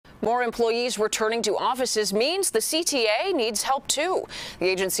More employees returning to offices means the CTA needs help too. The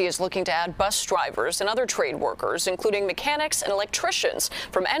agency is looking to add bus drivers and other trade workers, including mechanics and electricians,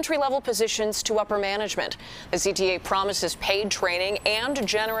 from entry-level positions to upper management. The CTA promises paid training and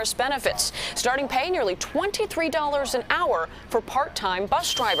generous benefits, starting pay nearly $23 an hour for part-time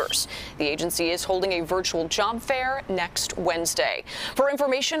bus drivers. The agency is holding a virtual job fair next Wednesday. For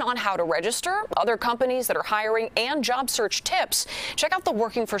information on how to register, other companies that are hiring, and job search tips, check out the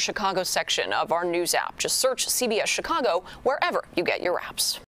Working for Chicago section of our news app. Just search CBS Chicago wherever you get your apps.